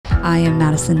I am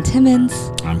Madison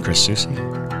Timmons. I'm Chris Susi.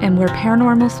 And we're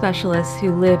paranormal specialists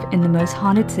who live in the most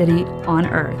haunted city on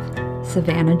earth,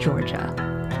 Savannah, Georgia.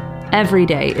 Every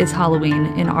day is Halloween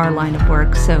in our line of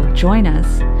work, so join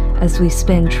us as we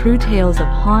spin true tales of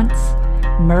haunts,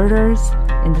 murders,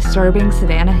 and disturbing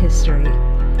Savannah history.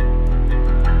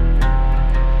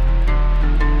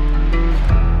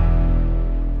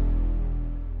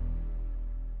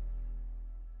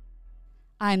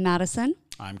 I'm Madison.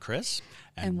 I'm Chris.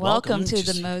 And welcome to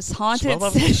the most haunted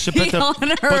city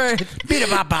on earth.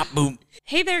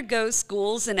 Hey there, ghosts,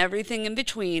 ghouls, and everything in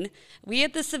between. We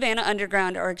at the Savannah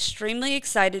Underground are extremely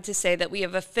excited to say that we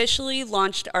have officially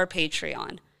launched our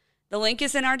Patreon. The link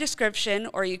is in our description,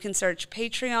 or you can search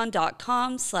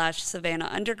patreon.com/Savannah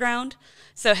Underground.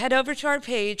 So head over to our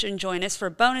page and join us for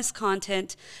bonus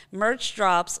content, merch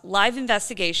drops, live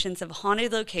investigations of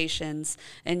haunted locations,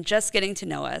 and just getting to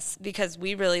know us, because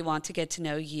we really want to get to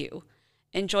know you.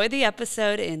 Enjoy the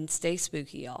episode and stay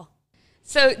spooky, y'all.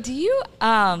 So do you,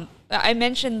 I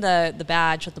mentioned the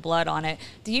badge with the blood on it.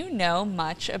 Do you know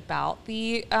much about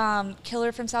the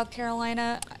killer from South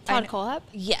Carolina? Todd Colehep?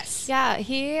 Yes. Yeah,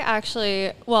 he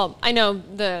actually, well, I know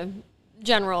the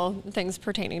general things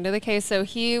pertaining to the case. So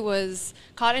he was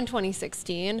caught in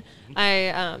 2016.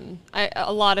 A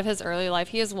lot of his early life,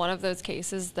 he is one of those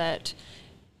cases that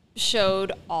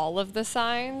showed all of the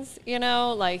signs, you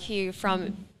know, like he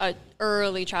from a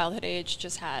early childhood age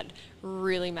just had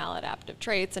really maladaptive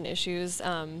traits and issues.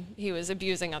 He was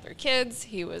abusing other kids,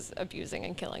 he was abusing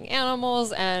and killing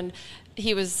animals, and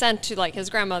he was sent to like his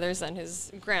grandmother's and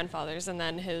his grandfather's, and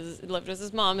then lived with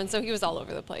his mom, and so he was all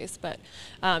over the place. But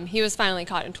he was finally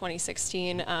caught in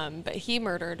 2016, but he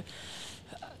murdered,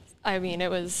 it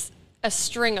was a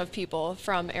string of people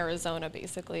from Arizona,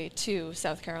 basically, to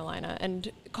South Carolina,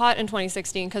 and caught in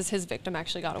 2016 because his victim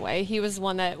actually got away. He was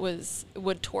one that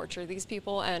would torture these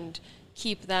people and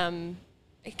keep them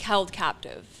held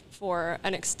captive for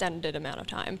an extended amount of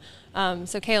time.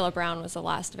 So Kayla Brown was the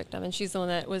last victim, and she's the one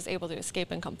that was able to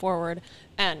escape and come forward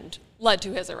and led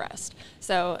to his arrest.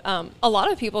 So a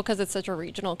lot of people, because it's such a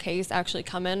regional case, actually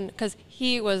come in because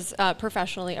he was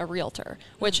professionally a realtor,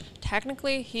 which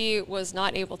technically he was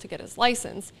not able to get his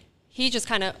license. He just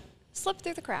kind of slipped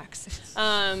through the cracks,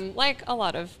 like a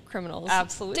lot of criminals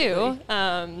do,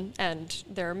 and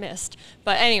they're missed.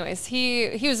 But anyways, he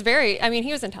was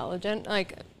he was intelligent,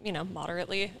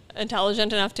 moderately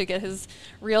intelligent enough to get his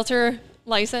realtor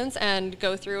license and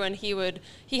go through, and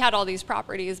he had all these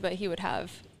properties, but he would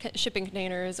have shipping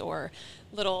containers or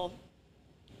little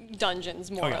dungeons,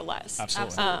 more or less.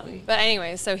 Absolutely. But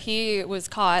anyway, so he was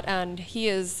caught, and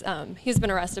he's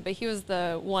been arrested, but he was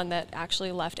the one that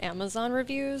actually left Amazon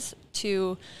reviews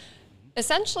to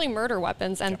essentially murder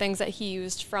weapons and things that he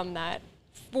used from that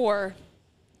for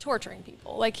torturing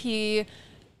people. Like, he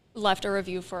left a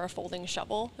review for a folding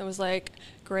shovel. It was like,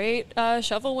 great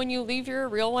shovel when you leave your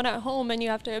real one at home and you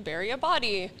have to bury a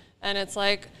body. And it's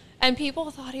like, and people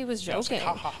thought he was joking. It's like,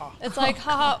 ha, ha, ha. It's like,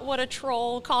 ha, what a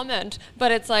troll comment.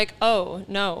 But it's like, oh,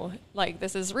 no, like,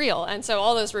 this is real. And so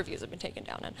all those reviews have been taken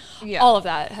down, and all of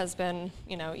that has been,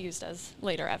 used as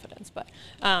later evidence. But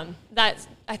I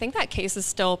think that case is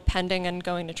still pending and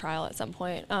going to trial at some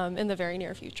point in the very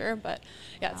near future. But,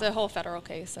 yeah, it's a whole federal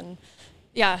case. And,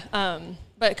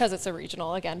 but because it's a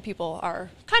regional, again, people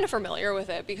are kind of familiar with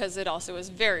it because it also is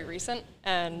very recent.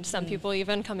 And some people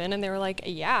even come in and they were like,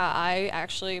 yeah,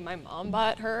 my mom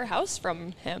bought her house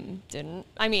from him.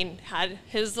 Had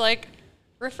his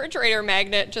refrigerator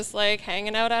magnet just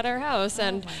hanging out at her house.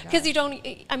 And because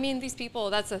these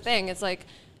people, that's the thing. It's like,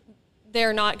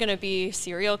 they're not going to be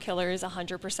serial killers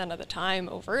 100% of the time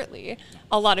overtly.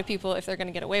 A lot of people, if they're going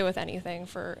to get away with anything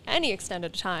for any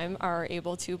extended time, are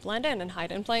able to blend in and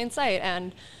hide in plain sight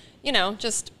and,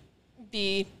 just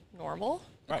be normal,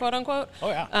 quote unquote. Oh,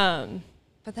 yeah.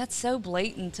 But that's so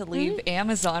blatant to leave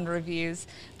Amazon reviews.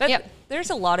 But there's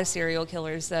a lot of serial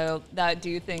killers, though, that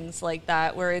do things like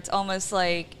that, where it's almost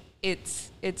like it's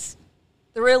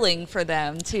thrilling for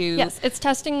them to... Yes, it's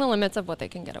testing the limits of what they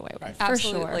can get away with, for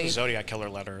Absolutely. sure. Zodiac killer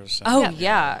letters.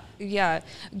 Yeah.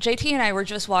 JT and I were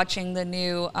just watching the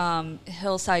new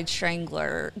Hillside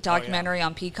Strangler documentary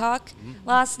on Peacock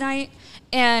last night,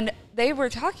 and they were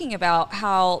talking about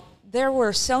how there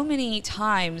were so many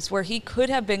times where he could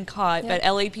have been caught, but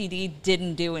LAPD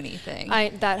didn't do anything.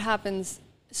 That happens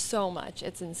so much.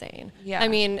 It's insane.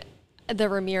 Yeah. The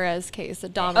Ramirez case, the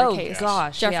Dahmer case.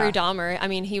 Jeffrey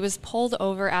Dahmer. He was pulled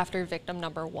over after victim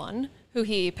number 1, who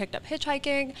he picked up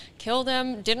hitchhiking, killed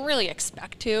him, didn't really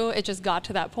expect to. It just got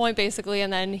to that point, basically,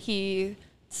 and then he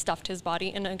stuffed his body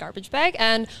in a garbage bag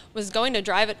and was going to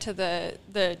drive it to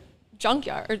the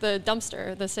junkyard or the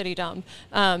dumpster, the city dump.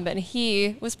 And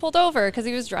he was pulled over because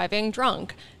he was driving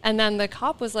drunk. And then the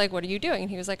cop was like, "What are you doing?" And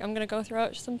he was like, "I'm going to go throw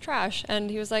out some trash." And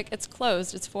he was like, "It's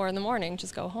closed. It's 4 a.m.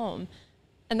 Just go home."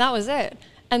 And that was it.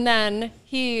 And then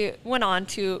he went on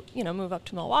to, move up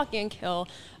to Milwaukee and kill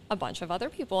a bunch of other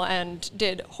people and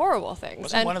did horrible things.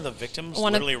 Wasn't one of the victims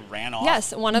literally ran off?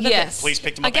 Yes, one of the police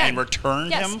picked him up and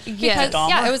returned him. Because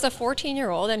it was a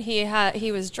 14-year-old and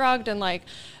he was drugged and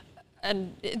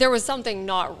there was something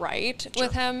not right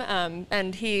with him.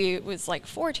 And he was like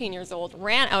 14 years old,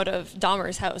 ran out of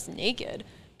Dahmer's house naked.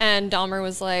 And Dahmer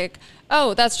was like,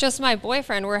 "Oh, that's just my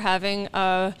boyfriend. We're having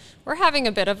a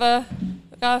bit of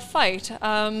a fight.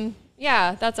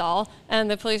 Yeah, that's all."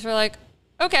 And the police were like,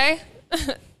 "Okay,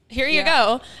 here you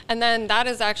go." And then that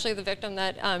is actually the victim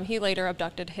that he later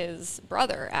abducted his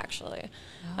brother. Actually,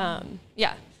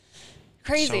 yeah.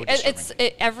 Crazy. So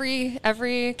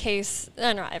Every case,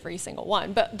 not every single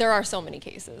one, but there are so many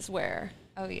cases where.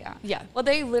 Oh, yeah. Yeah. Well,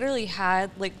 they literally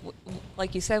had,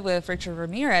 like you said with Richard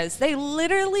Ramirez, they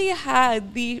literally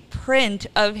had the print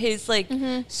of his,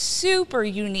 super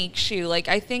unique shoe. Like,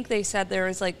 I think they said there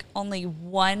was, only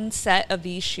one set of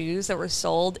these shoes that were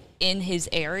sold in his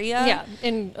area. Yeah,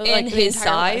 in his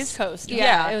size. West Coast.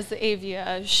 Yeah. It was the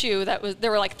Avia shoe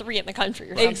there were 3 in the country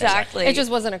or something. Exactly. It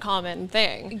just wasn't a common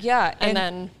thing. Yeah. And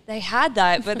then they had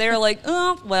that, but they were like,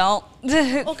 "Oh, well."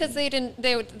 Well, because the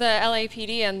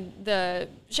LAPD and the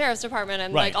sheriff's department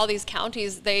and all these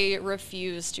counties, they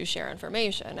refuse to share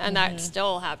information, and that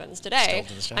still happens today. Still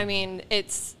to this day. I mean,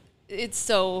 it's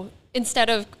so, instead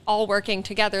of all working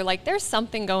together, there's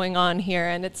something going on here,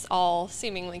 and it's all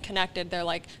seemingly connected. They're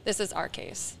like, "This is our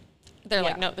case." They're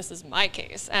like, "No, this is my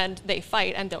case," and they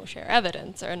fight and don't share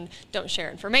evidence and don't share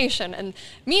information. And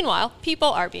meanwhile, people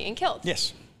are being killed.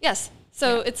 Yes.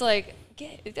 So it's like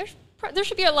there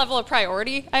should be a level of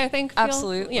priority, I think.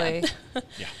 Absolutely. Yeah.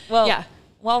 Yeah. Well,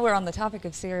 while we're on the topic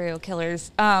of serial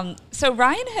killers, so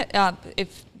Ryan,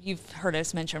 if you've heard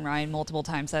us mention Ryan multiple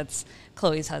times, that's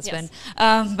Chloe's husband.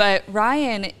 Yes. But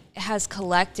Ryan has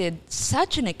collected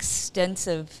such an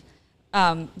extensive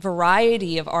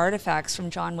variety of artifacts from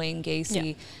John Wayne Gacy.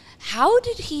 Yeah. How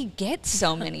did he get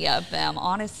so many of them,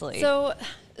 honestly? So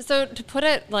to put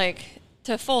it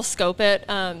to full scope it,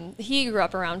 he grew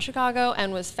up around Chicago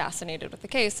and was fascinated with the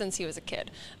case since he was a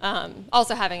kid.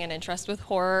 Also having an interest with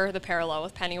horror, the parallel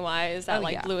with Pennywise,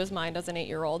 that blew his mind as an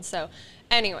 8-year-old. So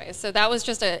anyway, so that was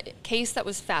just a case that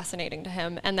was fascinating to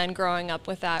him. And then growing up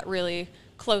with that really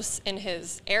close in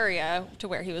his area to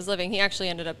where he was living, he actually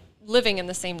ended up living in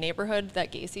the same neighborhood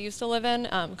that Gacy used to live in,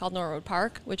 called Norwood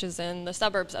Park, which is in the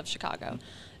suburbs of Chicago.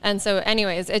 And so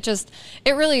anyways, it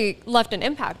really left an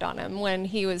impact on him when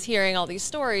he was hearing all these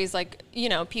stories,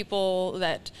 people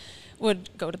that would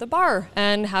go to the bar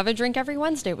and have a drink every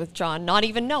Wednesday with John, not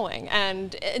even knowing.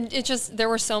 And there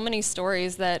were so many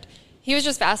stories that he was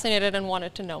just fascinated and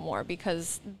wanted to know more,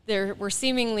 because there were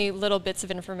seemingly little bits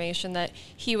of information that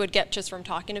he would get just from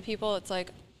talking to people. It's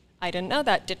like, "I didn't know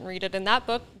that, didn't read it in that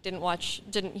book,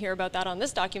 didn't hear about that on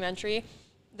this documentary.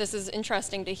 This is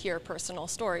interesting to hear personal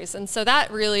stories." And so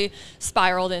that really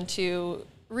spiraled into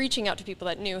reaching out to people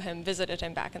that knew him, visited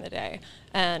him back in the day.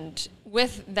 And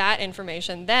with that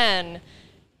information then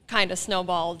kind of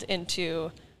snowballed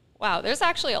into, wow, there's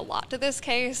actually a lot to this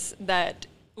case that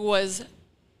was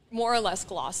more or less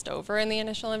glossed over in the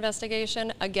initial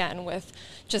investigation. Again, with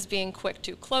just being quick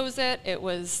to close it,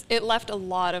 it left a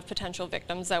lot of potential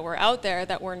victims that were out there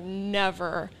that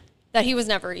he was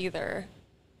never either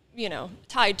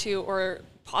tied to, or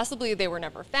possibly they were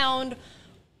never found.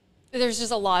 There's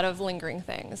just a lot of lingering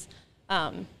things.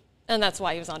 And that's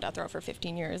why he was on death row for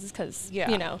 15 years, because,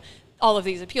 all of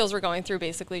these appeals were going through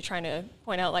basically trying to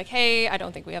point out hey, I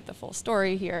don't think we have the full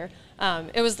story here.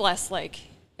 It was less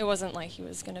it wasn't like he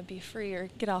was going to be free or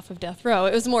get off of death row.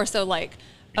 It was more so We need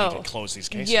to close these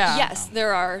cases. Yeah. Yes,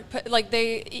 there are.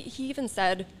 He even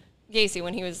said, Gacy,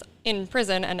 when he was in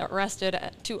prison and arrested,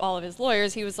 to all of his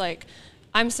lawyers, he was like,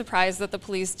 "I'm surprised that the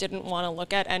police didn't want to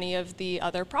look at any of the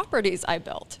other properties I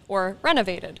built or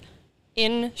renovated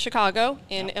in Chicago,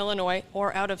 in Illinois,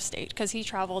 or out of state," because he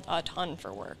traveled a ton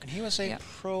for work. And he was a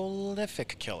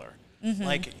prolific killer.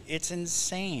 It's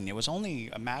insane. It was only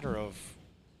a matter of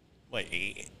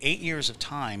 8 years of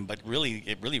time, but it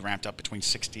really ramped up between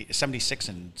 76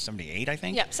 and 78, I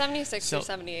think. Yeah, 76 to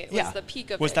 78 was the peak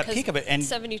of it. Was that peak of it? And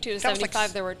 72 to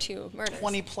 75, there were 2 murders.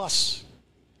 20 plus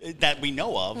that we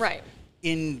know of. Right.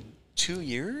 In 2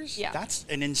 years? Yeah. That's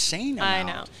an insane amount. I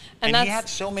know. And he had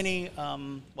so many,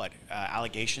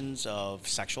 allegations of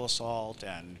sexual assault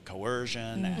and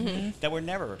coercion that were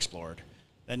never explored.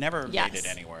 That never made it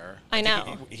anywhere. I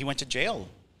know. He went to jail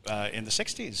in the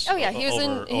 60s. Oh, yeah, he was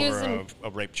over in a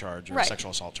rape charge or right. a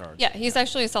sexual assault charge. Yeah, he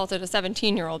sexually assaulted a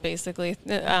 17-year-old basically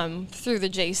through the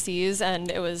JCs,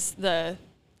 and it was the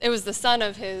son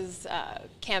of his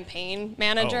campaign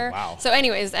manager. Oh, wow. So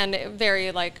anyways, and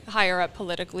very like higher up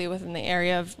politically within the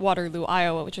area of Waterloo,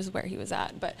 Iowa, which is where he was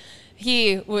at. But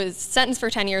he was sentenced for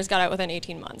 10 years, got out within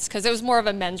 18 months because it was more of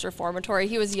a men's reformatory.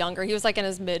 He was younger. He was like in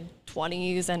his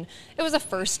mid-20s, and it was a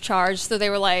first charge. So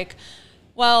they were like,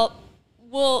 well,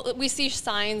 we see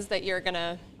signs that you're going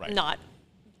to not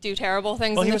do terrible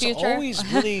things in the future. Well, he was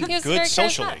always really good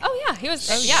socially. Oh, yeah. He was,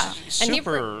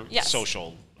 super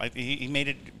social. He made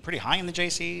it pretty high in the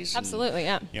JCs. Absolutely,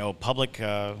 and, public,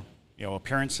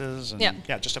 appearances. And,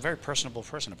 just a very personable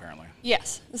person, apparently.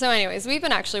 Yes. So anyways, we've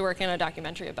been actually working on a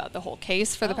documentary about the whole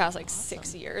case for the past,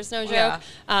 6 years, no joke.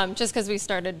 Yeah. Just because we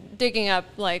started digging up,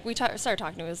 we started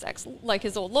talking to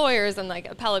his old lawyers and,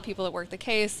 appellate people that worked the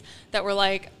case that were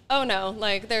like, oh, no,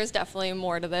 there's definitely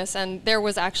more to this. And there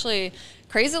was actually,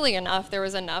 crazily enough, there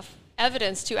was enough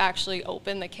evidence to actually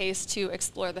open the case to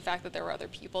explore the fact that there were other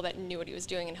people that knew what he was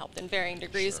doing and helped in varying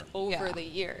degrees over the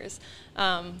years.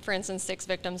 For instance, 6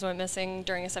 victims went missing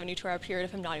during a 72-hour period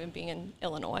of him not even being in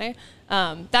Illinois.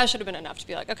 That should have been enough to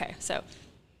be like, okay, so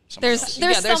there's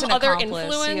some other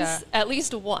influence, at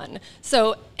least one.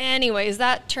 So anyways,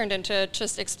 that turned into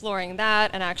just exploring that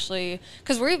and actually,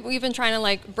 because we've been trying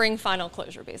to bring final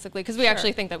closure basically, because we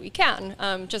actually think that we can,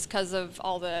 just because of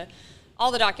all the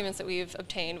documents that we've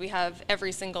obtained. We have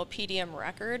every single PDM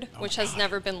record, which has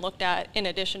never been looked at in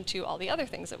addition to all the other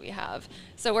things that we have.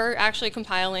 So we're actually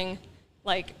compiling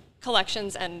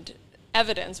collections and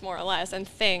evidence, more or less, and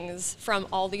things from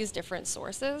all these different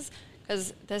sources,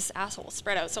 because this asshole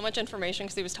spread out so much information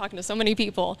because he was talking to so many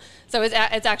people. So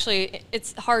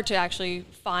it's hard to actually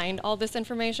find all this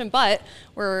information, but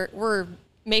we're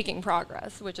making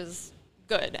progress, which is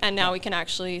good. And now we can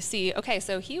actually see, okay,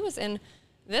 so he was in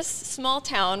this small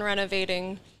town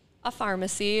renovating a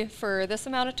pharmacy for this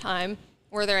amount of time.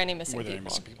 Were there any missing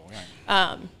people?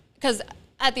 Yeah. Because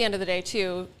at the end of the day,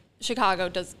 too, Chicago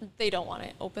they don't want to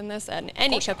open this in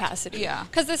any capacity. Yeah.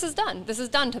 Because this is done. This is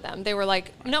done to them. They were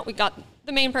like, no, we got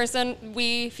the main person.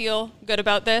 We feel good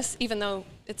about this, even though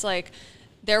it's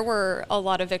there were a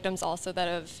lot of victims also that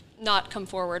have not come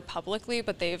forward publicly,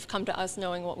 but they've come to us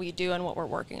knowing what we do and what we're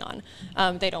working on.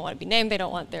 They don't want to be named. They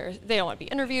don't want to be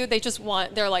interviewed.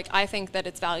 They're like, I think that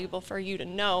it's valuable for you to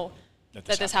know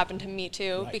that this happened to me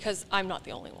too, because I'm not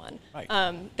the only one. Right.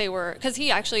 Because he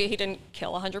didn't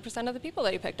kill 100% of the people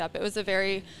that he picked up. It was a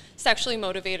very sexually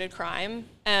motivated crime,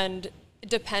 and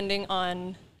depending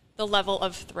on the level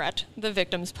of threat the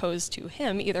victims posed to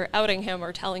him, either outing him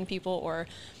or telling people or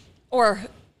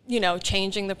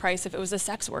changing the price if it was a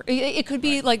sex work. It could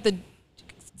be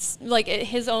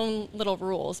his own little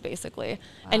rules, basically.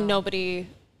 Wow. And nobody,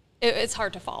 it's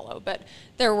hard to follow. But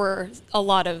there were a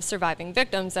lot of surviving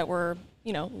victims that were,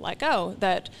 let go,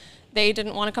 that they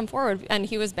didn't want to come forward. And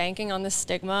he was banking on the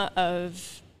stigma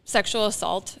of sexual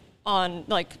assault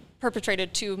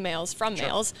perpetrated to males from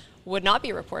males would not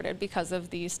be reported because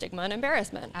of the stigma and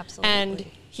embarrassment. Absolutely. And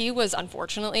he was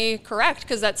unfortunately correct,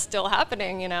 because that's still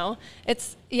happening,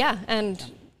 It's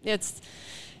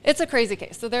a crazy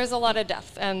case. So there's a lot of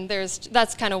depth, and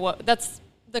that's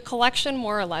the collection,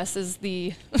 more or less, is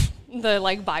the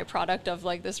byproduct of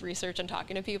this research and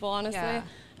talking to people, honestly. Yeah.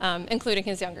 Including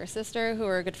his younger sister, who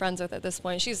we're good friends with at this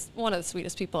point. She's one of the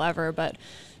sweetest people ever, but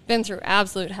been through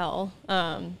absolute hell.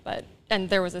 And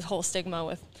there was this whole stigma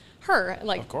with her,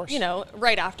 of course.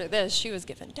 Right after this, she was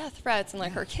given death threats, and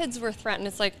her kids were threatened.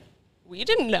 It's we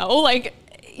didn't know,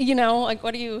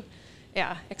 what do you,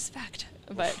 expect?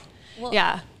 But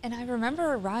And I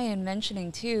remember Ryan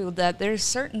mentioning too that there's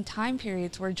certain time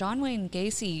periods where John Wayne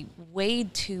Gacy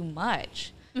weighed too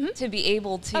much to be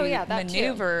able to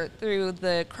maneuver through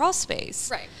the crawl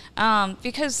space, right?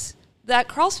 Because that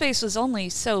crawl space was only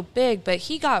so big, but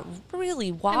he got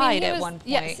really wide at one point.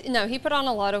 Yes, no, he put on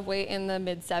a lot of weight in the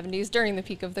mid-70s during the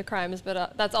peak of the crimes,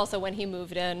 but that's also when he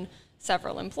moved in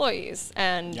several employees.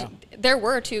 And there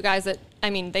were 2 guys that,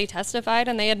 they testified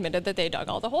and they admitted that they dug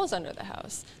all the holes under the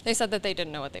house. They said that they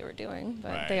didn't know what they were doing,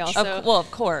 but they also, of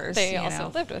course, they also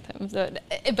lived with him. So,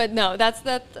 but no, that's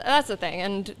the thing.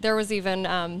 And there was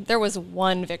even, there was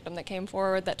one victim that came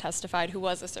forward that testified who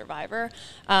was a survivor.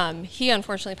 He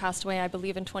unfortunately passed away, I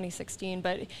believe, in 2016,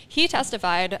 but he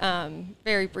testified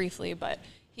very briefly, but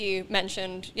he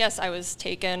mentioned, yes, I was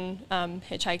taken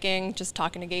hitchhiking, just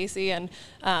talking to Gacy, and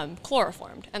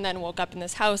chloroformed, and then woke up in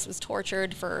this house, was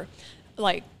tortured for,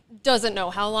 doesn't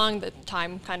know how long. The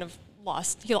time kind of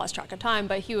he lost track of time,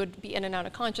 but he would be in and out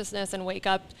of consciousness and wake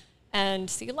up and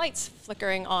see lights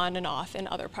flickering on and off in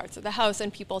other parts of the house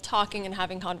and people talking and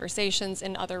having conversations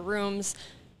in other rooms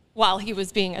while he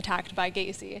was being attacked by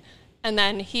Gacy. And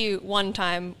then he one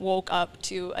time woke up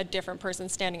to a different person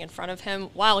standing in front of him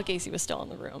while Gacy was still in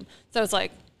the room. So it's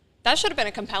like, that should have been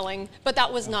a compelling, but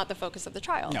that was not the focus of the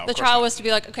trial. No, the trial was to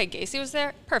be like, okay, Gacy was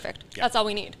there, perfect. Yeah. That's all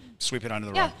we need. Sweep it under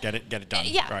the rug, get it done.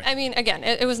 Yeah, right. I mean, again,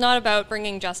 it was not about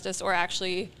bringing justice or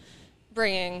actually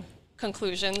bringing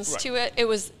conclusions to it. It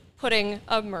was putting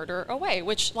a murder away,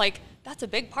 which, like, that's a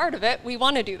big part of it. We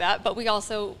want to do that, but we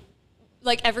also,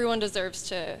 like, everyone deserves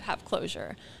to have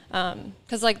closure.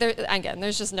 Because, like,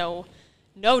 there's just no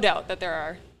doubt that there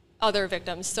are other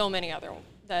victims, so many other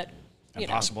that, and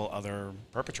possible other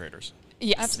perpetrators.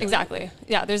 Yes, absolutely. Exactly.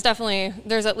 Yeah, there's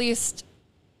at least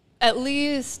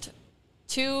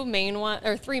three main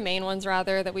ones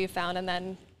rather that we've found, and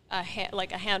then a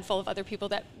handful of other people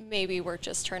that maybe were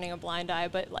just turning a blind eye,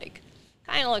 but like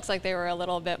kind of looks like they were a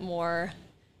little bit more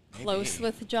close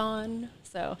with John.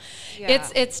 So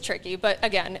it's tricky, but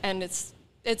again, and it's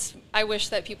I wish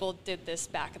that people did this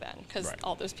back then, because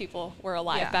all those people were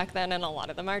alive back then, and a lot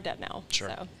of them are dead now. Sure.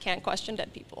 So can't question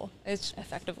dead people. It's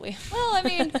effectively. Well, I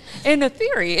mean, in a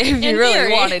theory, if you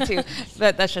really wanted to,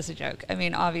 but that's just a joke. I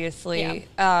mean, obviously,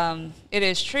 it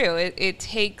is true. It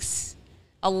takes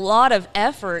a lot of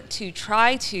effort to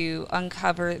try to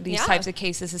uncover these types of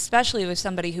cases, especially with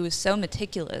somebody who is so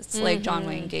meticulous, like John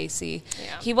Wayne Gacy.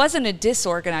 Yeah. He wasn't a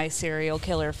disorganized serial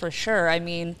killer for sure. I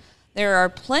mean, there are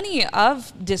plenty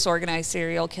of disorganized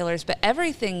serial killers, but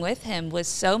everything with him was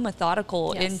so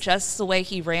methodical in just the way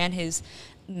he ran his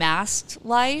masked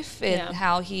life and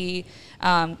how he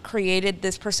created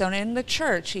this persona in the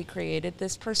church. He created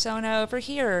this persona over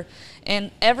here,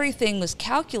 and everything was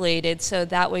calculated so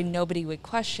that way nobody would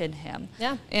question him.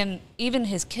 Yeah. And even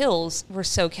his kills were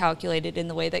so calculated in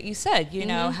the way that you said, you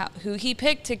know, who he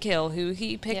picked to kill, who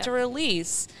he picked to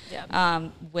release. Yeah.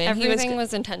 When everything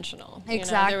was intentional.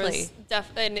 Exactly. You know, there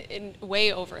was and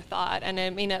way overthought. And I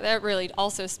mean, that really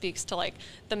also speaks to like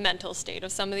the mental state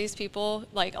of some of these people.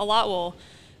 Like a lot will,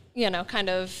 you know, kind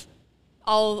of,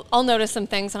 I'll notice some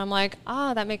things and I'm like,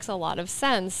 that makes a lot of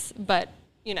sense. But,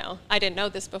 you know, I didn't know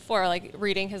this before. Like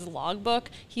reading his logbook,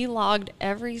 he logged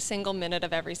every single minute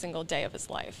of every single day of his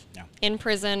life in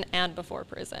prison and before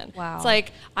prison. Wow. It's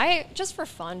like, I just for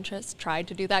fun just tried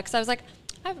to do that because I was like,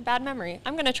 I have a bad memory.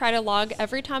 I'm going to try to log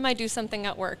every time I do something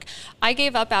at work. I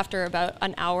gave up after about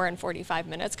an hour and 45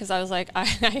 minutes because I was like, I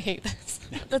hate this.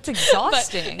 That's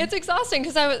exhausting. But it's exhausting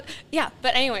because I was,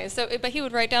 but anyway, but he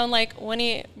would write down like when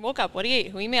he woke up, what he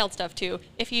ate, who he mailed stuff to,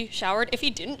 if he showered, if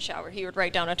he didn't shower, he would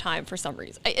write down a time for some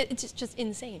reason. It's just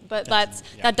insane. But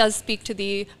that does speak to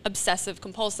the obsessive,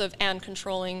 compulsive, and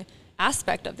controlling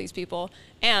aspect of these people.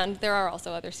 And there are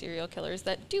also other serial killers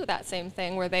that do that same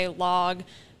thing where they log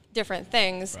different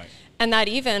things, and that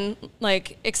even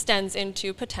like extends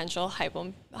into potential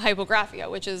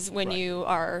hypographia, which is when you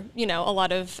are, you know, a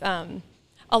lot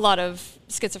of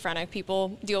schizophrenic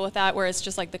people deal with that, where it's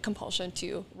just like the compulsion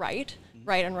to write,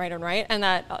 and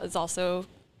that is also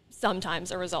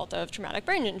sometimes a result of traumatic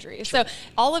brain injury. So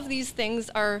all of these things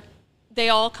they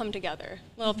all come together,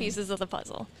 little pieces of the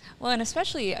puzzle. Well, and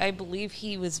especially I believe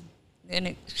he was an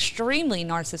extremely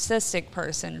narcissistic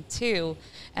person too,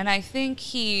 and I think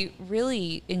he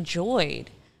really enjoyed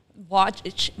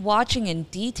watching and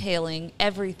detailing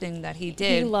everything that he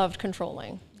did. He loved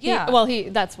controlling. Yeah.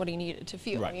 That's what he needed to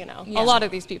feel. You know, a lot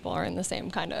of these people are in the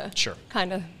same kind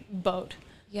of boat.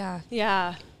 Yeah.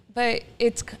 Yeah. But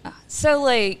it's so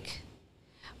like.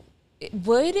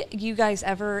 Would you guys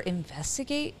ever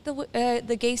investigate the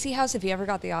Gacy house if you ever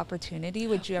got the opportunity?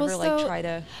 Would you ever try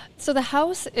to? So the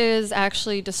house is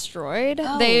actually destroyed.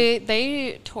 Oh.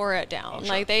 They tore it down,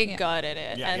 like they gutted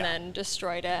it and then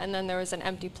destroyed it. And then there was an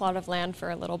empty plot of land for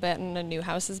a little bit, and a new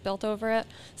house is built over it.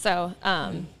 So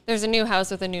there's a new house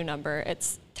with a new number.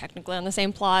 It's technically on the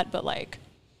same plot, but like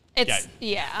it's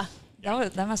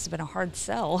That must have been a hard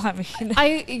sell. I mean,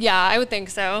 I would think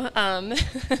so.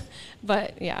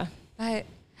 But yeah.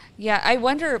 I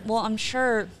wonder, well, I'm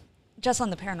sure just on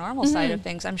the paranormal side of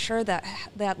things, I'm sure that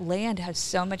land has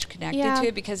so much connected to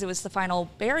it because it was the final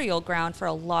burial ground for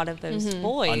a lot of those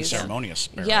boys. Unceremonious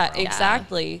burial ground.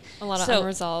 Exactly. A lot of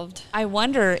unresolved. I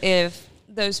wonder if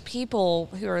those people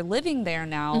who are living there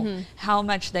now, how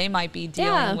much they might be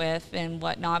dealing with and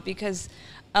whatnot, because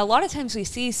a lot of times we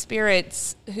see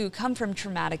spirits who come from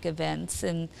traumatic events,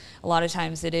 and a lot of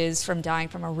times it is from dying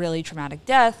from a really traumatic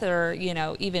death or, you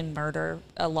know, even murder.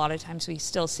 A lot of times we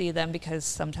still see them because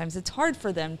sometimes it's hard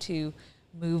for them to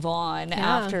move on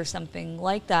after something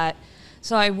like that.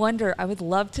 So I wonder, I would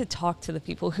love to talk to the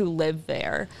people who live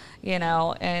there, you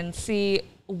know, and see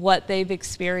what they've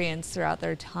experienced throughout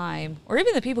their time, or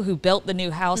even the people who built the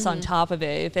new house on top of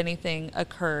it, if anything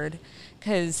occurred,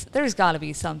 because there's got to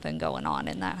be something going on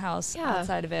in that house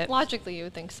outside of it. Logically, you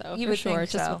would think so. You would sure,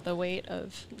 think just with the weight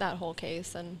of that whole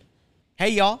case. And hey,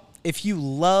 y'all, if you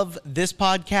love this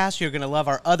podcast, you're going to love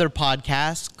our other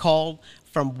podcast called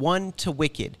From One to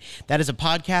Wicked. That is a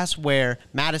podcast where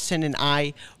Madison and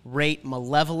I rate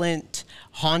malevolent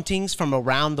hauntings from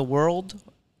around the world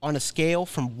on a scale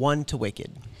from 1 to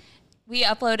wicked. We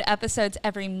upload episodes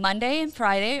every Monday and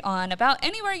Friday on about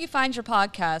anywhere you find your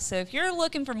podcast. So if you're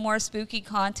looking for more spooky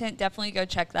content, definitely go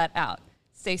check that out.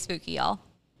 Stay spooky, y'all.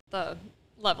 The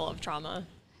level of trauma.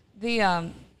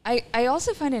 I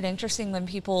also find it interesting when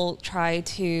people try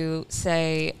to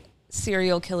say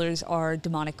serial killers are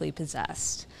demonically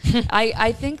possessed.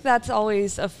 I think that's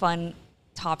always a fun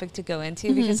topic to go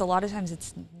into because a lot of times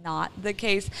it's not the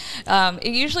case.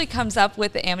 It usually comes up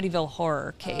with the Amityville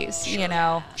horror case, Sure. you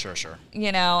know. Sure.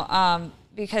 You know,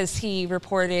 because he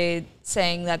reported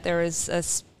saying that there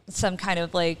was some kind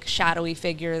of like shadowy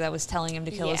figure that was telling him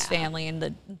to kill his family, and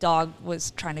the dog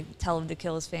was trying to tell him to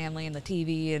kill his family, and the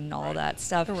TV and all that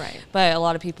stuff. Right. But a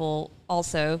lot of people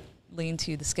also lean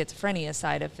to the schizophrenia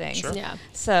side of things. Sure. Yeah.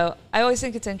 So I always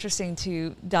think it's interesting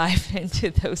to dive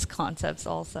into those concepts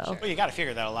also. Well, you got to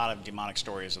figure that a lot of demonic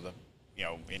stories of the,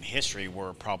 in history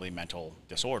were probably mental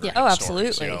disorder. Yeah. Oh, stories,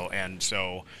 absolutely. And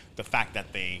so the fact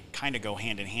that they kind of go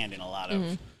hand in hand in a lot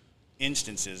of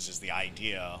instances is the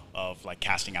idea of like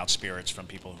casting out spirits from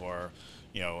people who are,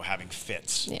 having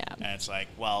fits. Yeah. And it's like,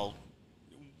 well,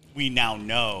 we now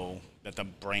know that the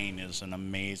brain is an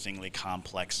amazingly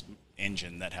complex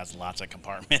engine that has lots of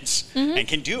compartments and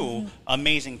can do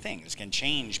amazing things, can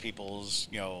change people's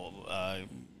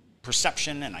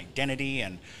perception and identity,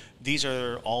 and these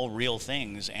are all real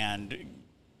things. And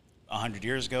 100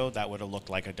 years ago that would have looked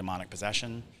like a demonic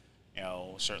possession.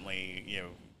 Certainly,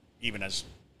 even as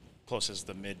close as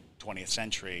the mid 20th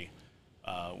century,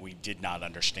 we did not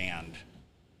understand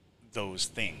those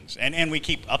things, and we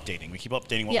keep updating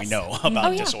what we know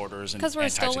about disorders and types of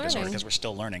disorders because we're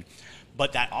still learning.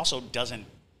 But that also doesn't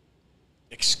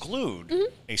exclude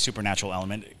a supernatural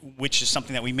element, which is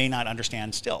something that we may not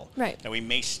understand still. Right. That we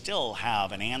may still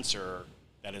have an answer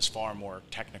that is far more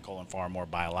technical and far more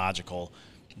biological,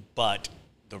 but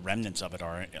the remnants of it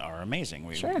are amazing.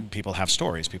 People have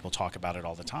stories. People talk about it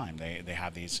all the time. They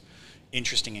have these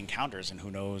interesting encounters, and who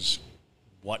knows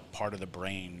what part of the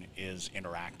brain is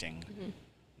interacting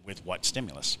with what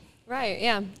stimulus. Right,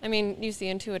 yeah. I mean, you see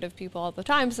intuitive people all the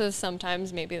time, so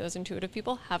sometimes maybe those intuitive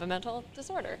people have a mental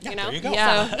disorder, There you go.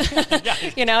 Yeah.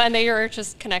 So, and they are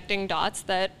just connecting dots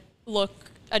that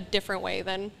look a different way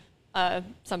than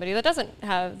somebody that doesn't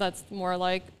have, that's more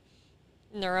like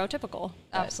neurotypical.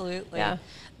 Absolutely. Yeah.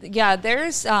 Yeah,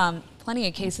 there's plenty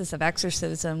of cases of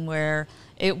exorcism where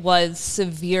it was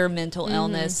severe mental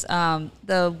illness.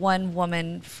 The one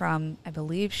woman from, I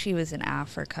believe she was in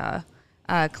Africa,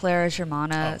 Clara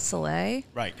Germana Soleil.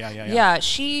 Right, yeah. Yeah,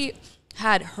 she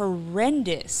had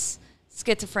horrendous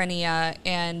schizophrenia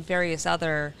and various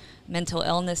other mental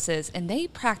illnesses, and they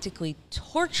practically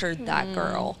tortured that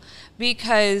girl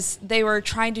because they were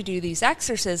trying to do these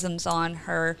exorcisms on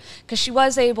her because she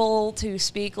was able to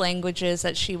speak languages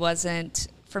that she wasn't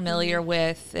familiar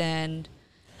with and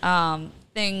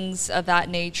things of that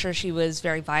nature. She was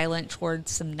very violent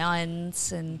towards some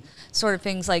nuns and sort of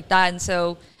things like that. And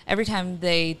so every time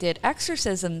they did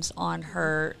exorcisms on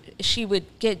her, she would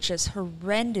get just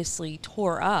horrendously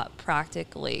tore up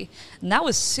practically. And that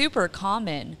was super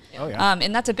common. Oh, yeah.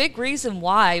 And that's a big reason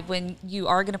why when you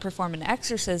are going to perform an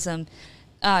exorcism,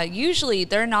 usually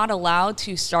they're not allowed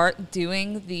to start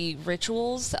doing the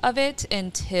rituals of it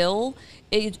until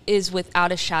it is without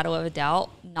a shadow of a doubt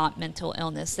not mental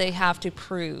illness. They have to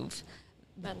prove,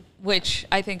 which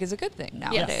I think is a good thing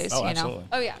nowadays. Yes. Oh, absolutely.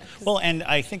 Oh, yeah. Well, and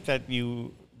I think that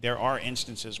there are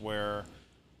instances where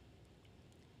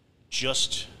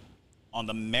just on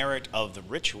the merit of the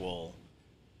ritual,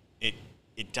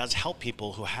 it does help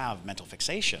people who have mental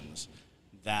fixations,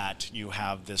 that you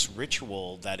have this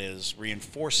ritual that is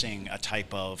reinforcing a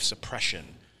type of suppression.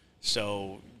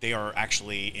 So they are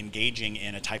actually engaging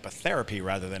in a type of therapy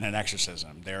rather than an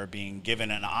exorcism. They're being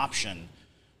given an option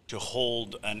to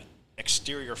hold an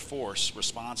exterior force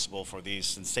responsible for these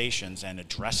sensations and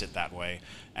address it that way.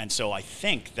 And so I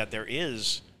think that there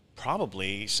is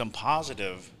probably some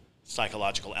positive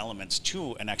psychological elements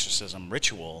to an exorcism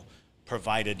ritual,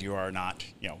 provided you are not,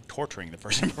 torturing the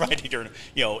person. Provided you're,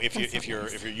 if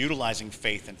you're utilizing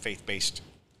faith and faith-based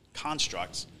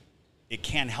constructs, it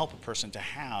can help a person to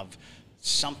have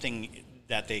something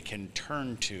that they can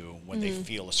turn to when they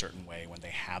feel a certain way, when they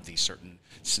have these certain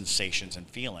sensations and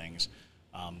feelings.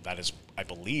 That is, I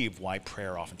believe, why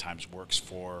prayer oftentimes works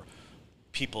for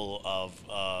people of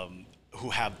who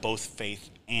have both faith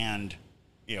and,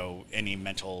 any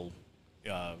mental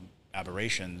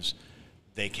aberrations.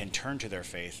 They can turn to their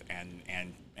faith,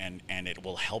 and it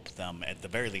will help them at the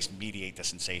very least mediate the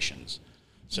sensations.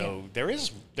 So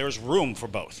there's room for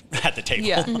both at the table.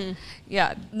 Yeah,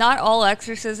 yeah. Not all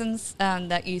exorcisms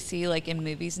that you see like in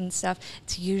movies and stuff.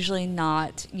 It's usually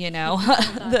not,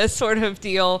 the sort of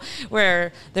deal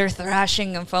where they're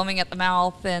thrashing and foaming at the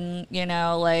mouth, and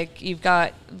like you've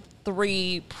got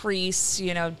 3 priests,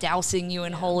 dousing you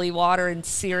in holy water and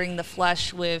searing the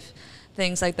flesh with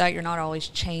things like that. You're not always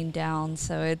chained down,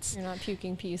 so you're not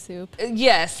puking pea soup.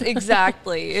 Yes,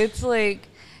 exactly. It's like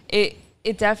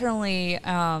it definitely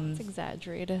it's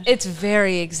exaggerated. It's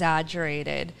very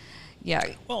exaggerated. Yeah.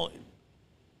 Well,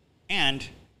 and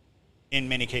in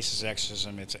many cases of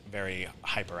exorcism, it's very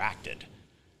hyperacted.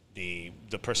 The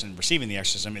person receiving the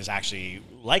exorcism is actually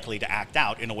likely to act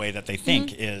out in a way that they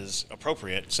think is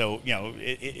appropriate. So,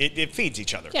 it feeds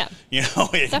each other. Yeah.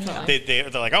 Definitely.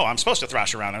 They're like, oh, I'm supposed to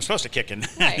thrash around. I'm supposed to kick and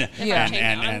right.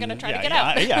 And I'm going to try to get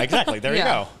out. Yeah, exactly. There you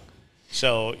go.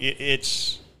 So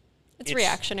it's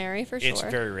reactionary for sure. It's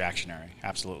very reactionary.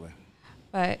 Absolutely.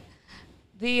 But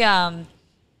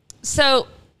so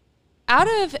out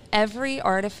of every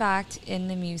artifact in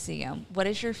the museum, what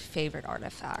is your favorite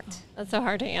artifact? That's so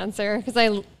hard to answer because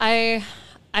I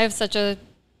have such a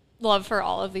love for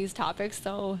all of these topics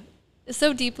so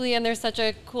deeply, and there's such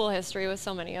a cool history with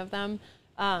so many of them.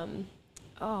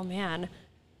 Oh man,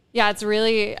 yeah, it's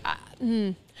really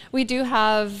we do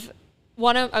have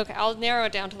I'll narrow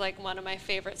it down to like one of my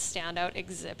favorite standout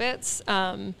exhibits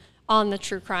on the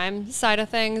true crime side of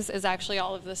things is actually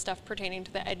all of the stuff pertaining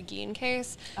to the Ed Gein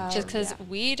case, just because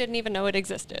we didn't even know it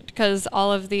existed, because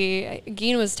all of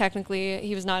Gein was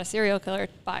he was not a serial killer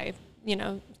by,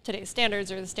 today's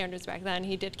standards or the standards back then.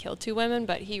 He did kill 2 women,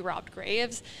 but he robbed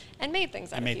graves and made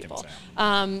things out of people.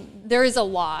 There is a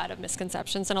lot of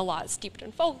misconceptions and a lot steeped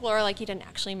in folklore, like he didn't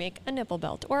actually make a nipple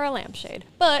belt or a lampshade,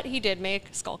 but he did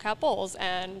make skullcap bowls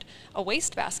and a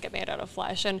wastebasket made out of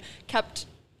flesh, and kept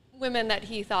women that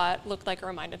he thought looked like or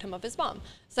reminded him of his mom.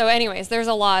 So anyways, there's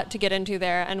a lot to get into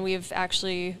there, and we've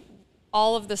actually,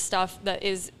 all of the stuff that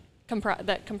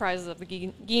comprises of the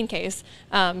Gein case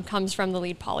comes from the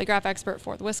lead polygraph expert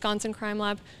for the Wisconsin Crime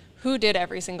Lab, who did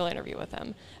every single interview with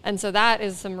him. And so that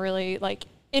is some really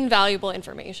invaluable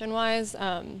information-wise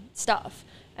stuff.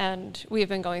 And we've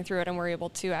been going through it, and we're able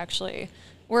to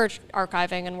we're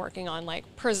archiving and working on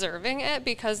preserving it,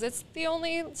 because it's the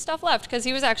only stuff left, because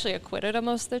he was actually acquitted of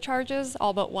most of the charges,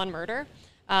 all but 1 murder,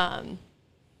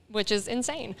 which is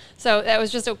insane. So that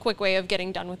was just a quick way of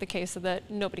getting done with the case so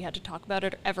that nobody had to talk about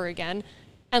it ever again,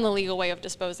 and the legal way of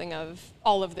disposing of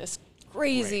all of this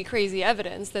crazy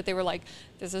evidence that they were like,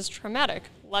 this is traumatic.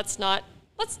 Let's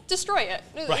destroy it.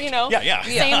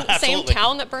 Right. Same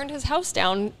town that burned his house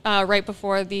down right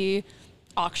before the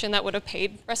auction that would have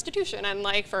paid restitution and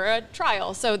for a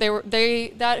trial. So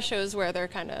that shows where they're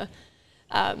kind of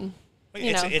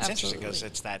it's interesting because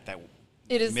it's that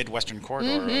it is Midwestern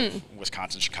corridor of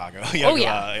Wisconsin, Chicago,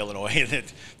 Illinois.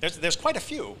 There's quite a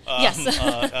few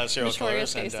serial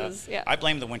killers, and I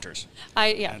blame the winters.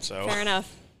 Fair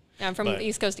enough. Yeah, I'm from the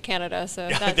East Coast of Canada, so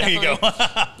that there you go.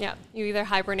 Yeah, you either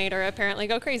hibernate or apparently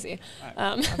go crazy.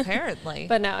 Apparently.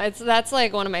 But no, that's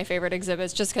one of my favorite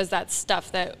exhibits, just because that's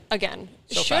stuff that, again,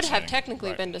 should have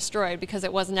technically been destroyed, because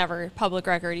it was never public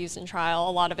record used in trial.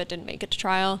 A lot of it didn't make it to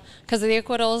trial because of the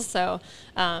acquittals. So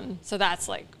that's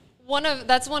one of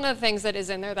the things that is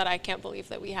in there that I can't believe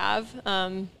that we have.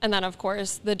 And then, of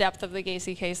course, the depth of the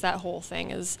Gacy case, that whole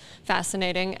thing is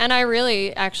fascinating. And I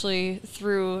really, actually,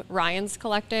 through Ryan's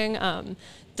collecting,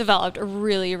 developed a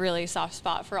really, really soft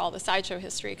spot for all the sideshow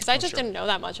history, because I just didn't know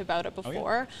that much about it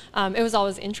before. It was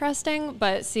always interesting,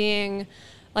 but seeing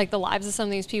the lives of some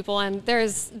of these people, and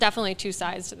there's definitely 2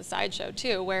 sides to the sideshow,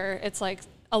 too, where it's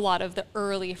a lot of the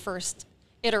early first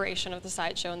iteration of the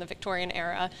sideshow in the Victorian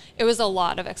era, it was a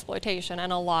lot of exploitation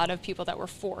and a lot of people that were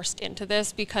forced into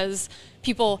this because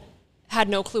people had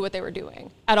no clue what they were doing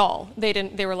at all.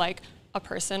 They were like,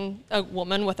 a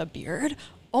woman with a beard?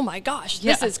 Oh my gosh,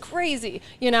 this is crazy,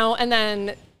 And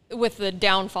then with the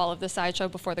downfall of the sideshow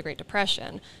before the Great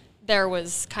Depression, there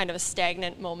was kind of a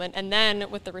stagnant moment. And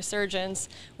then with the resurgence,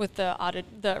 with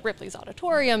the Ripley's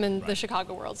Auditorium and the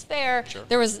Chicago World's Fair,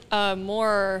 there was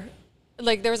more...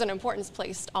 there was an importance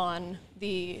placed on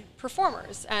the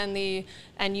performers and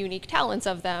unique talents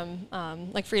of them.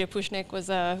 Frida Pushnik was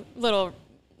a little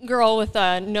girl with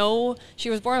she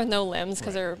was born with no limbs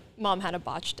because her mom had a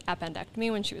botched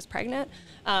appendectomy when she was pregnant.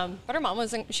 But her mom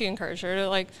she encouraged her to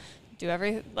like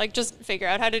do just figure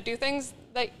out how to do things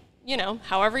that,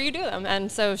 however you do them.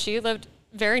 And so she lived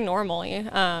very normally,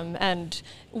 and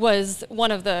was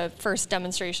one of the first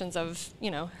demonstrations of,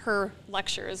 her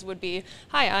lectures would be,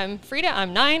 "Hi, I'm Frida,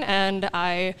 I'm 9, and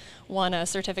I won a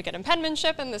certificate in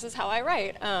penmanship, and this is how I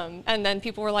write." And then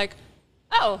people were like,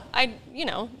 "Oh,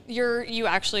 you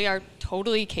actually are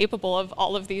totally capable of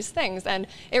all of these things." And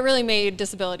it really made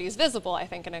disabilities visible, I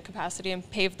think, in a capacity, and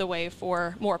paved the way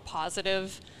for more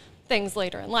positive things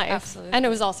later in life. Absolutely. And it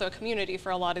was also a community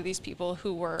for a lot of these people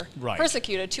who were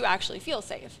persecuted to actually feel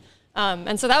safe.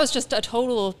 And so that was just a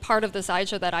total part of the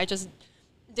sideshow that I just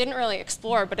didn't really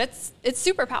explore, but it's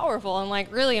super powerful and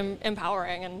like really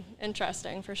empowering and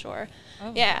interesting for sure.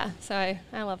 Oh. Yeah, so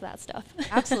I love that stuff.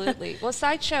 Absolutely. Well,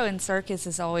 sideshow and circus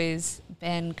has always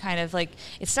been kind of like,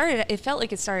 it felt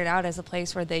like it started out as a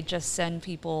place where they just send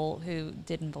people who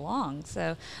didn't belong.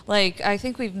 So like, I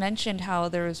think we've mentioned how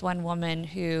there was one woman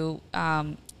who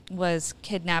was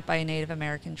kidnapped by a Native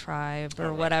American tribe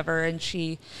or whatever, and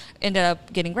she ended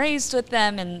up getting raised with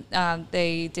them, and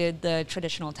they did the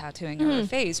traditional tattooing of her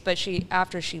face. But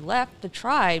after she left the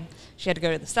tribe, she had to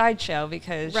go to the sideshow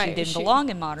because she didn't belong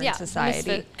in modern society.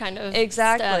 Misfit kind of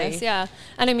exactly. Status, yeah.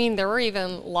 And I mean, there were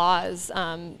even laws,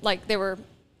 like they were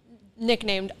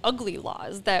nicknamed ugly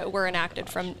laws that were enacted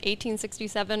from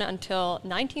 1867 until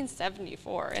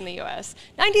 1974 in the U.S.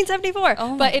 1974. Oh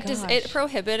my but gosh. It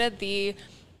prohibited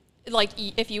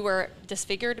if you were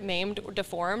disfigured, maimed, or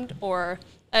deformed, or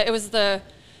it was the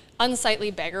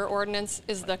unsightly beggar ordinance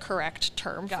is the correct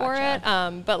term for it.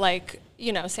 But like,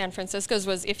 San Francisco's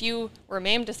was, if you were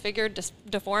maimed, disfigured,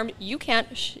 deformed, you can't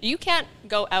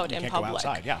go out in public. Go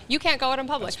outside, yeah. You can't go out in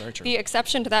public. That's very true. The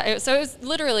exception to that,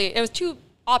 it was two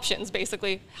options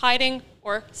basically, hiding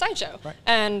or sideshow. Right.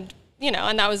 And,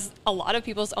 and that was a lot of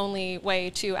people's only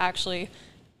way to actually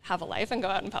have a life and go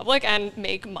out in public and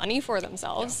make money for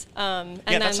themselves.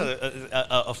 That's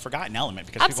a forgotten element,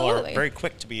 because people are very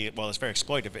quick to be, it's very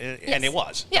exploitive, and it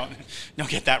was. Yeah. Don't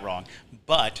get that wrong.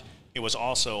 But it was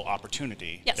also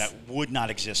opportunity that would not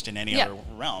exist in any other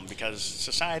realm, because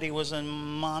society was a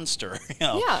monster.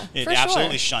 It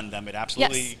absolutely shunned them. It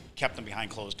absolutely kept them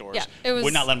behind closed doors. Yeah, it was,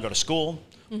 would not let them go to school.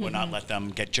 Would not let them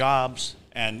get jobs.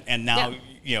 And now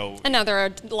and now there are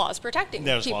laws protecting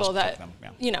people that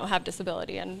have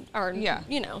disability and are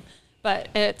but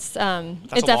it's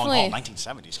that's it a definitely long haul.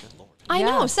 1970s, good lord. I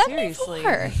know, 74.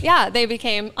 Seriously. Yeah, they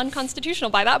became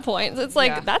unconstitutional by that point. It's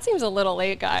like, that seems a little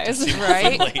late, guys.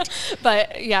 Right?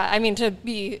 But yeah, I mean, to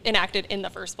be enacted in the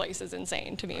first place is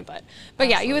insane to me. But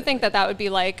yeah, you would think that would be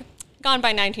like gone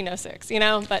by 1906,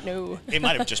 but no. It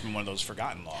might have just been one of those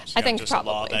forgotten laws. I think just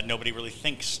probably. a law that nobody really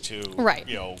thinks to,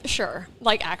 Sure.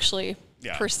 Like actually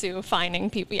pursue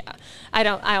finding people. Yeah. I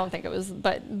don't think it was,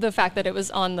 but the fact that it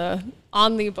was on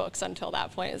the books until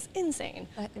that point is insane.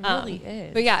 It really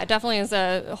is. But yeah, it definitely is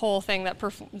a whole thing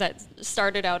that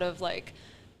started out of like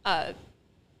a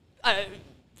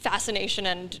fascination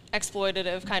and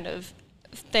exploitative kind of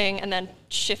thing, and then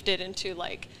shifted into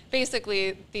like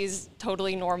basically these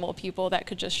totally normal people that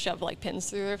could just shove like pins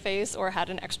through their face or had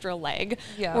an extra leg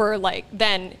were like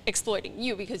then exploiting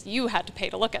you because you had to pay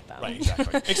to look at them. Right,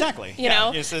 exactly. you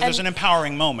know, there's an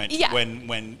empowering moment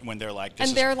when they're like,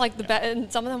 and they're like the best, and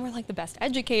some of them were like the best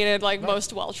educated, like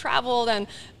most well traveled, and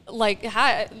like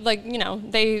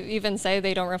they even say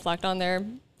they don't reflect on their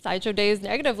sideshow days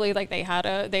negatively. Like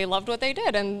they loved what they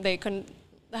did, and they couldn't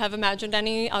have imagined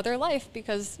any other life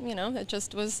because it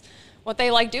just was what they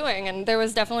liked doing. And there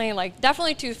was definitely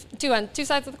two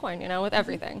sides of the coin, with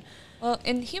everything. Well,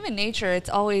 in human nature,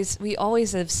 we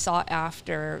always have sought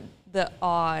after the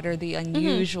odd or the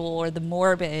unusual or the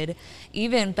morbid.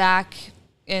 Even back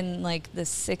in like the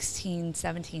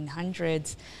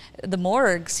 1700s, the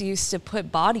morgues used to put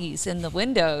bodies in the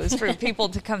windows for people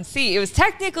to come see. It was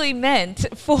technically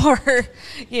meant for,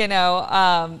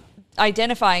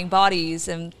 identifying bodies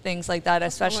and things like that,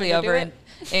 especially over in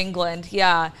England.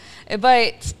 Yeah.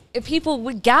 But people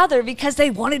would gather because they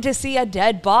wanted to see a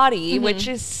dead body, which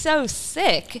is so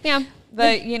sick. Yeah.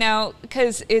 But,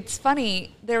 because it's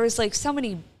funny, there was like so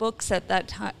many books at that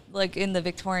time, like in the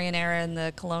Victorian era and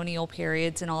the colonial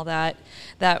periods and all that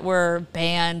were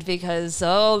banned because,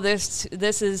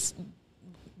 this is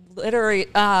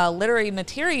literary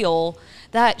material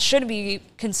that shouldn't be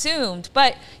consumed,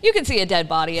 but you can see a dead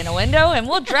body in a window and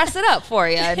we'll dress it up for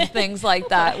you and things like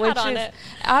that, which is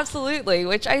absolutely,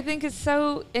 which I think is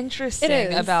so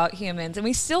interesting about humans. And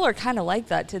we still are kind of like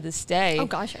that to this day. Oh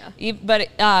gosh, yeah.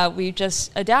 But we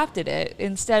just adapted it.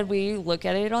 Instead, we look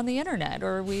at it on the internet,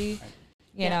 or we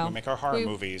know, we make our horror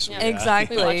movies. Yeah.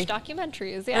 Exactly. We watch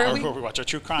documentaries. Yeah. Or we watch our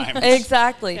true crimes.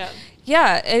 Exactly.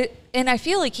 Yeah. And I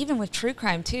feel like even with true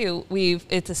crime too,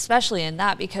 it's especially in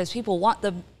that because people want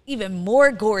the even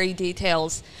more gory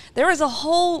details. There was a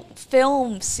whole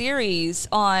film series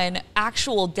on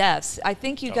actual deaths. I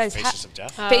think you guys Faces of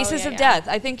Death. Faces of Death.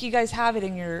 I think you guys have it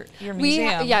in your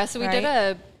museum. So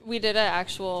we did an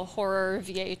actual horror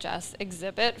VHS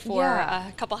exhibit for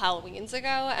a couple Halloweens ago,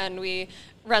 and we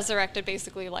resurrected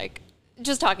basically like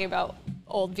just talking about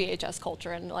old VHS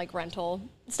culture and like rental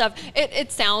stuff.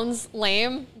 It sounds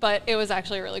lame, but it was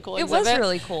actually a really cool exhibit. It was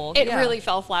really cool. It really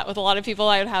fell flat with a lot of people.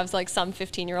 I would have like some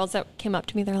 15-year-olds that came up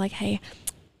to me. They're like, "Hey,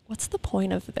 what's the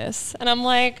point of this?" And I'm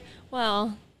like,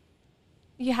 "Well,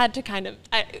 you had to kind of.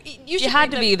 You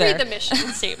had to be there. Read the mission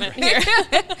statement here.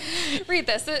 Read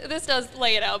this. This does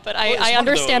lay it out, but I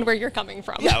understand where you're coming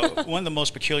from." Yeah, one of the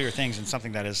most peculiar things, and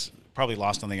something that is probably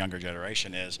lost on the younger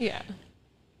generation, is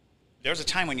there was a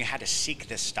time when you had to seek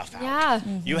this stuff out. Yeah.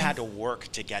 Mm-hmm. You had to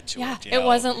work to get to it. It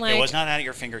wasn't like... It was not at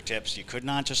your fingertips. You could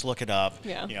not just look it up.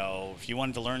 Yeah. You know, if you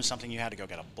wanted to learn something, you had to go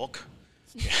get a book.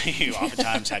 You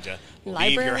oftentimes had to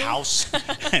leave your house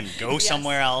and go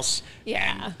somewhere else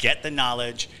and get the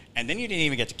knowledge. And then you didn't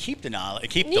even get to keep the knowledge,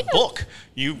 keep the book.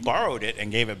 You borrowed it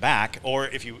and gave it back. Or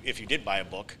if you did buy a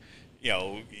book, you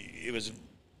know, it was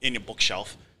in your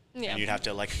bookshelf. Yeah. And you'd have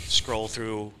to like scroll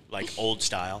through like old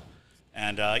style.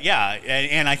 And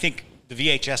and I think the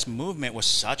VHS movement was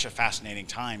such a fascinating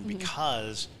time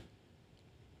because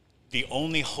the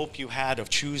only hope you had of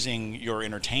choosing your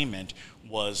entertainment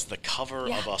was the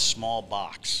cover of a small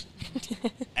box.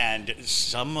 And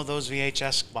some of those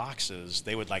VHS boxes,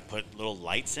 they would like put little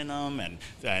lights in them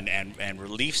and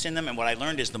reliefs in them. And what I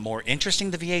learned is the more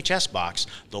interesting the VHS box,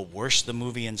 the worse the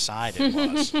movie inside it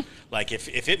was. Like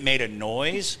if it made a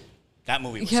noise, that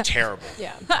movie was terrible.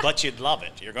 Yeah. But you'd love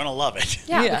it. You're going to love it.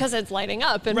 Yeah, because it's lighting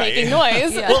up and making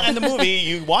noise. Well, and the movie,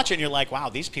 you watch it and you're like, wow,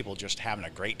 these people just having a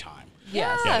great time.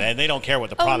 Yeah, they don't care what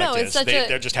the product is.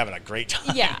 They're just having a great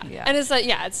time. Yeah. And it's like,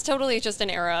 it's totally just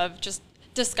an era of just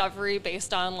discovery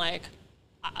based on like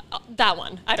that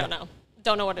one. I don't know.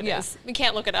 Don't know what it is. You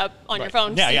can't look it up on your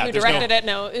phone. See who directed it.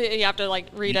 No, you have to like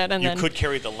read it and then. You could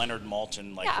carry the Leonard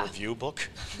Maltin review book.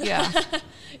 Yeah.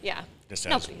 Just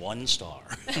has 1 star.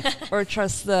 Or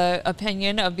trust the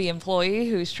opinion of the employee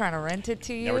who's trying to rent it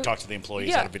to you. Never talked to the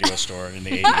employees at a video store in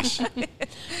the 80s.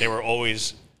 They were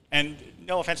always, and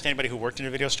no offense to anybody who worked in a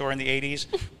video store in the 80s,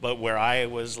 but where I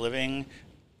was living,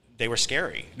 they were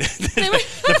scary.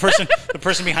 the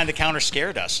person behind the counter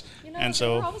scared us. And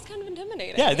so they were always kind of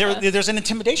intimidating. Yeah, there's an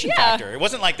intimidation factor. It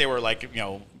wasn't like they were like,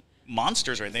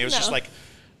 monsters or anything. It was just like,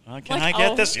 can I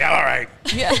get this? Yeah, all right.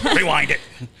 Yeah. Rewind it.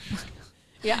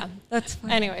 Yeah, that's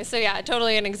funny. Anyway, so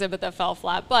totally an exhibit that fell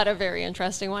flat, but a very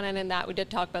interesting one. And in that, we did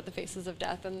talk about the Faces of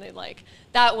Death, and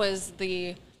that was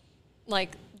the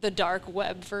dark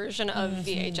web version of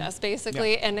VHS,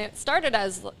 basically. And it started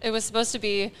as it was supposed to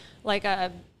be like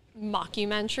a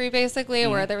mockumentary, basically,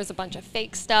 where there was a bunch of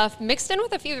fake stuff mixed in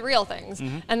with a few real things,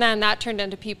 and then that turned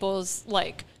into people's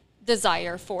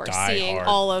desire for seeing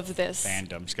all of this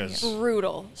fandoms, because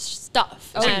brutal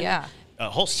stuff. A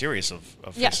whole series of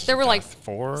there were like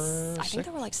 4, I think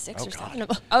there were like 6 or 7 of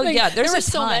them. There were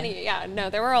so many. Yeah, no,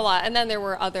 there were a lot, and then there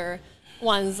were other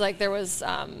ones. Like there was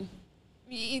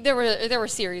there were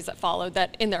series that followed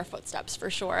that in their footsteps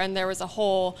for sure, and there was a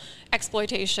whole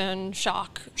exploitation,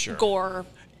 shock, gore.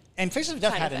 And Faces of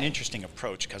Death had an interesting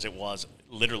approach because it was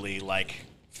literally like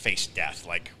face death,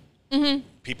 like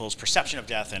people's perception of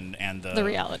death and the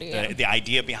reality, the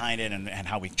idea behind it, and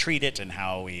how we treat it, and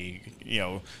how we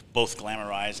both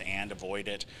glamorize and avoid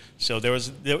it. So there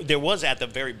was at the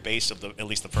very base of at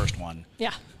least the first one,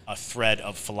 a thread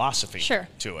of philosophy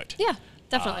to it. Yeah,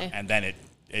 definitely. And then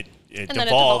it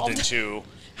devolved into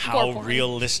how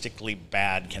realistically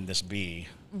bad can this be.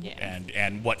 Yeah.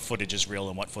 And what footage is real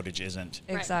and what footage isn't.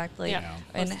 Exactly. Yeah.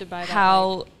 And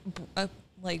how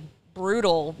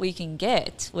brutal we can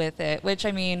get with it, which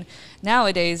I mean,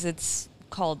 nowadays it's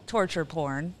called torture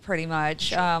porn pretty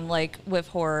much, with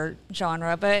horror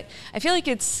genre, but I feel like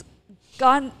it's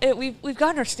we've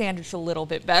gotten our standards a little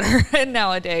bit better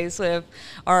nowadays with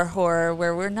our horror,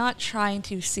 where we're not trying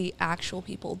to see actual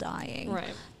people dying.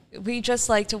 Right. We just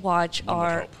like to watch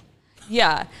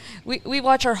Yeah, we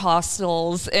watch our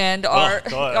Hostels and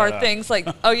our things like,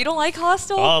 oh, you don't like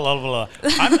Hostel?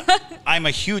 I'm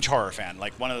a huge horror fan,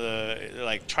 like one of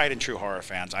the tried and true horror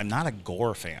fans. I'm not a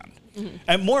gore fan,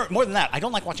 and more than that, I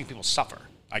don't like watching people suffer.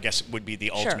 I guess would be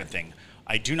the ultimate thing.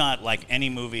 I do not like any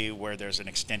movie where there's an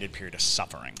extended period of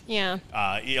suffering. Yeah.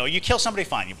 You kill somebody,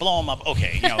 fine. You blow them up,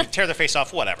 okay. Tear their face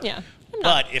off, whatever. Yeah.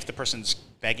 But if the person's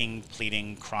begging,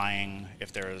 pleading, crying,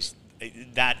 if there's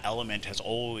that element has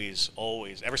always,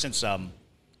 ever since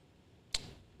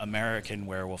American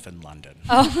Werewolf in London.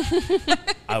 Oh.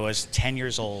 I was 10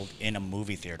 years old in a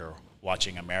movie theater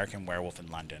watching American Werewolf in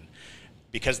London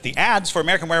because the ads for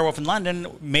American Werewolf in London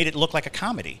made it look like a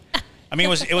comedy. I mean,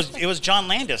 it was John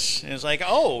Landis. It was like,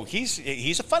 oh, he's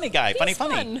a funny guy, funny.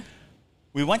 Fun.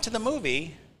 We went to the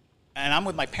movie, and I'm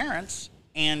with my parents,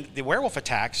 and the werewolf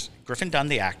attacks. Griffin Dunn,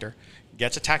 the actor,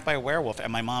 gets attacked by a werewolf, and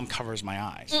my mom covers my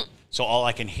eyes. So all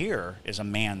I can hear is a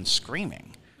man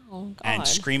screaming and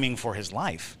screaming for his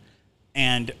life.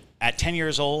 And at 10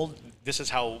 years old, this is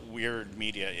how weird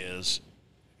media is.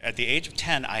 At the age of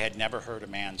 10, I had never heard a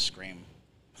man scream.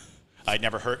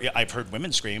 I've heard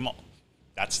women scream.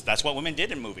 That's what women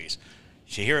did in movies.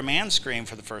 To hear a man scream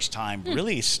for the first time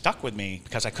really stuck with me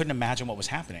because I couldn't imagine what was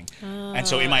happening. And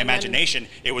so in my imagination,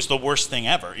 it was the worst thing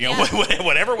ever.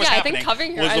 Whatever was happening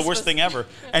was the worst thing ever.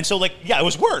 And so it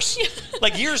was worse.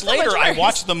 Like years later, I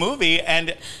watched the movie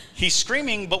and he's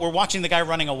screaming, but we're watching the guy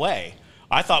running away.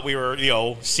 I thought we were,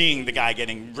 seeing the guy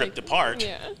getting ripped apart,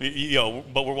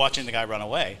 but we're watching the guy run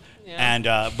away. Yeah. And,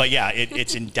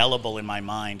 it's indelible in my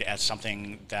mind as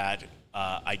something that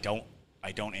I don't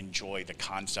enjoy the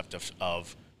concept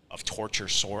of torture,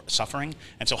 suffering.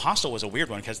 And so Hostel was a weird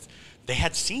one because they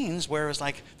had scenes where it was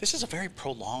like, this is a very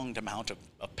prolonged amount of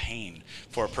pain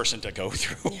for a person to go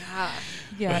through.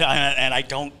 Yeah. And I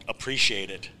don't appreciate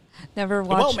it. Never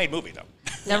watched. A well-made movie, though.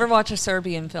 Never watched a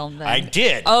Serbian film then. I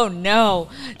did. Oh, no.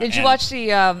 Did you watch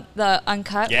the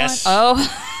uncut one?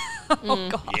 Oh,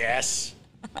 God. Yes.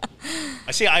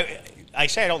 I say I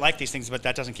don't like these things, but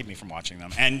that doesn't keep me from watching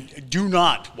them. And do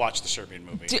not watch the Serbian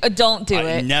movie. Don't do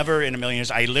it. Never in a million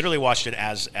years. I literally watched it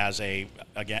as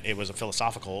it was a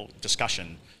philosophical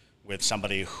discussion with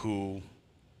somebody who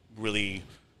really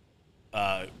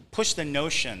pushed the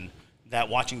notion that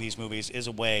watching these movies is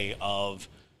a way of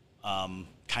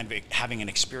kind of having an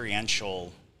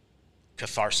experiential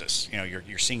catharsis.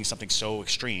 You're seeing something so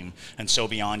extreme and so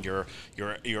beyond your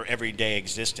everyday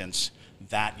existence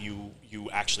that you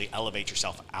actually elevate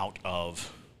yourself out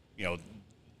of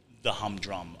the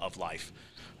humdrum of life.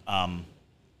 And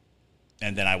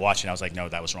then I watched it and I was like, no,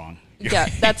 that was wrong. Yeah,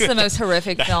 that's the most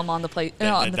horrific film on the face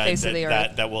of the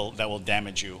earth. That will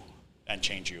damage you and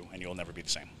change you, and you'll never be the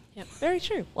same. Yep. Very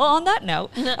true. Well, on that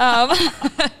note,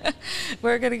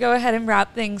 we're going to go ahead and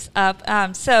wrap things up.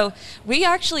 So we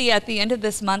actually, at the end of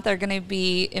this month, are going to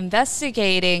be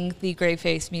investigating the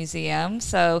Graveface Museum.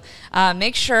 So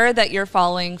make sure that you're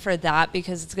following for that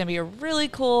because it's going to be a really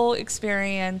cool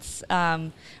experience.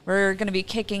 We're going to be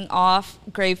kicking off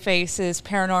Graveface's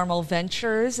paranormal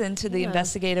ventures into the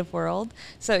investigative world.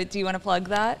 So do you want to plug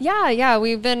that? Yeah.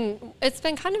 It's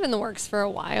been kind of in the works for a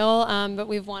while, but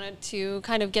we've wanted to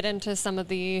kind of get into some of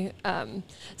the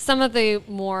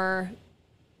more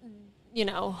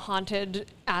haunted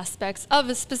aspects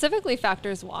of specifically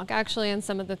Factors Walk, actually, and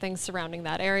some of the things surrounding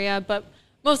that area, but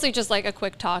mostly just like a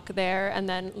quick talk there and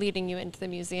then leading you into the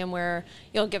museum where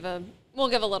we'll give a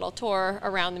little tour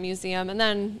around the museum, and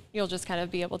then you'll just kind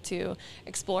of be able to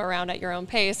explore around at your own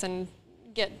pace and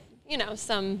get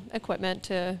some equipment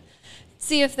to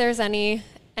see if there's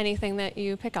anything that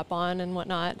you pick up on and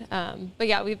whatnot. But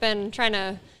yeah, we've been trying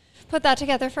to put that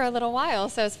together for a little while,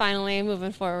 so it's finally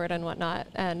moving forward and whatnot,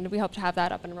 and we hope to have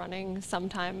that up and running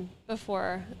sometime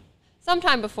before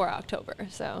October.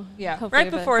 So yeah, right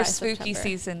before spooky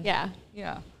season. Yeah.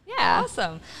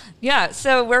 Awesome. Yeah,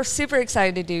 so we're super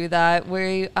excited to do that.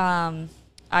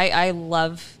 I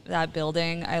love that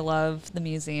building. I love the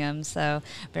museum, so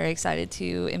very excited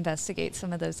to investigate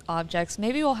some of those objects.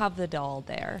 Maybe we'll have the doll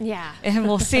there. Yeah. And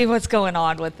we'll see what's going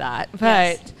on with that.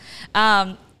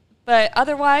 But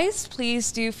otherwise,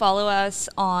 please do follow us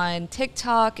on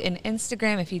TikTok and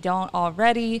Instagram if you don't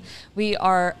already. We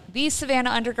are The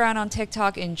Savannah Underground on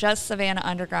TikTok and Just Savannah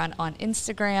Underground on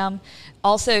Instagram.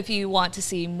 Also, if you want to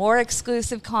see more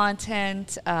exclusive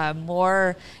content,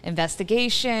 more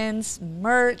investigations,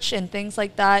 merch, and things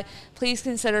like that, please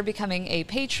consider becoming a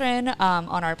patron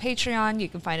on our Patreon. You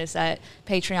can find us at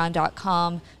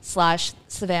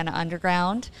patreon.com/Savannah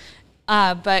Underground.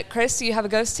 But Chris, do you have a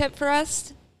ghost tip for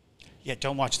us? Yeah,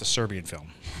 don't watch the Serbian film.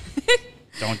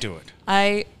 Don't do it.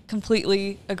 I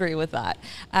completely agree with that.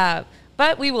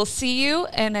 But we will see you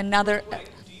in another.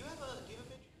 Do you have a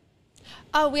picture?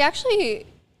 Oh,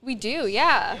 we do, yeah.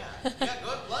 Yeah, go ahead,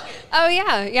 plug it. Oh,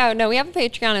 yeah. No, we have a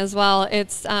Patreon as well.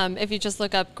 It's if you just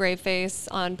look up Graveface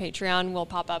on Patreon, we'll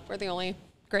pop up. We're the only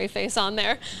Graveface on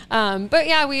there. But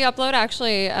yeah, we upload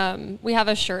actually. We have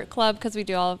a shirt club because we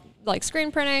do all like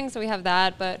screen printing, so we have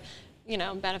that. But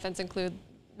benefits include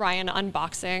Ryan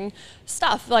unboxing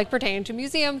stuff like pertaining to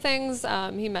museum things.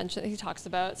 He talks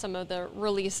about some of the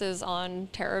releases on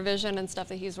TerraVision and stuff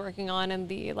that he's working on, and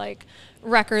the like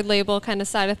record label kind of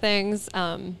side of things.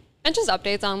 And just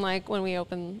updates on like when we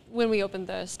opened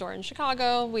the store in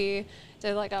Chicago, we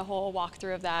did like a whole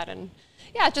walkthrough of that, and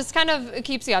yeah, it just kind of it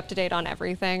keeps you up to date on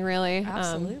everything, really.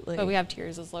 Absolutely. But we have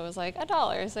tiers as low as like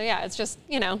 $1, so yeah, it's just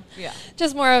yeah,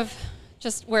 just more of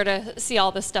just where to see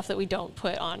all the stuff that we don't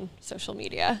put on social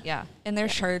media. Yeah, and their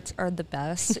shirts are the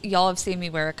best. Y'all have seen me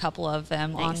wear a couple of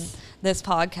them on this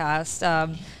podcast.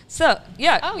 So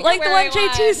yeah, like the one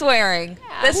JT's wearing.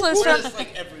 Yeah. This was from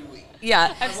like every week.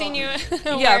 Yeah, I've seen you.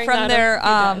 Yeah, from their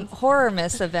Horror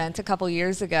Miss event a couple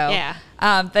years ago. Yeah.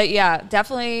 But yeah,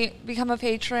 definitely become a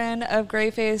patron of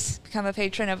Graveface. Become a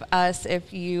patron of us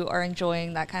if you are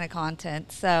enjoying that kind of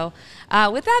content. So,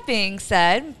 with that being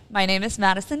said, my name is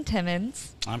Madison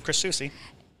Timmons. I'm Chris Susi.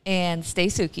 And stay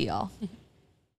Suki, y'all.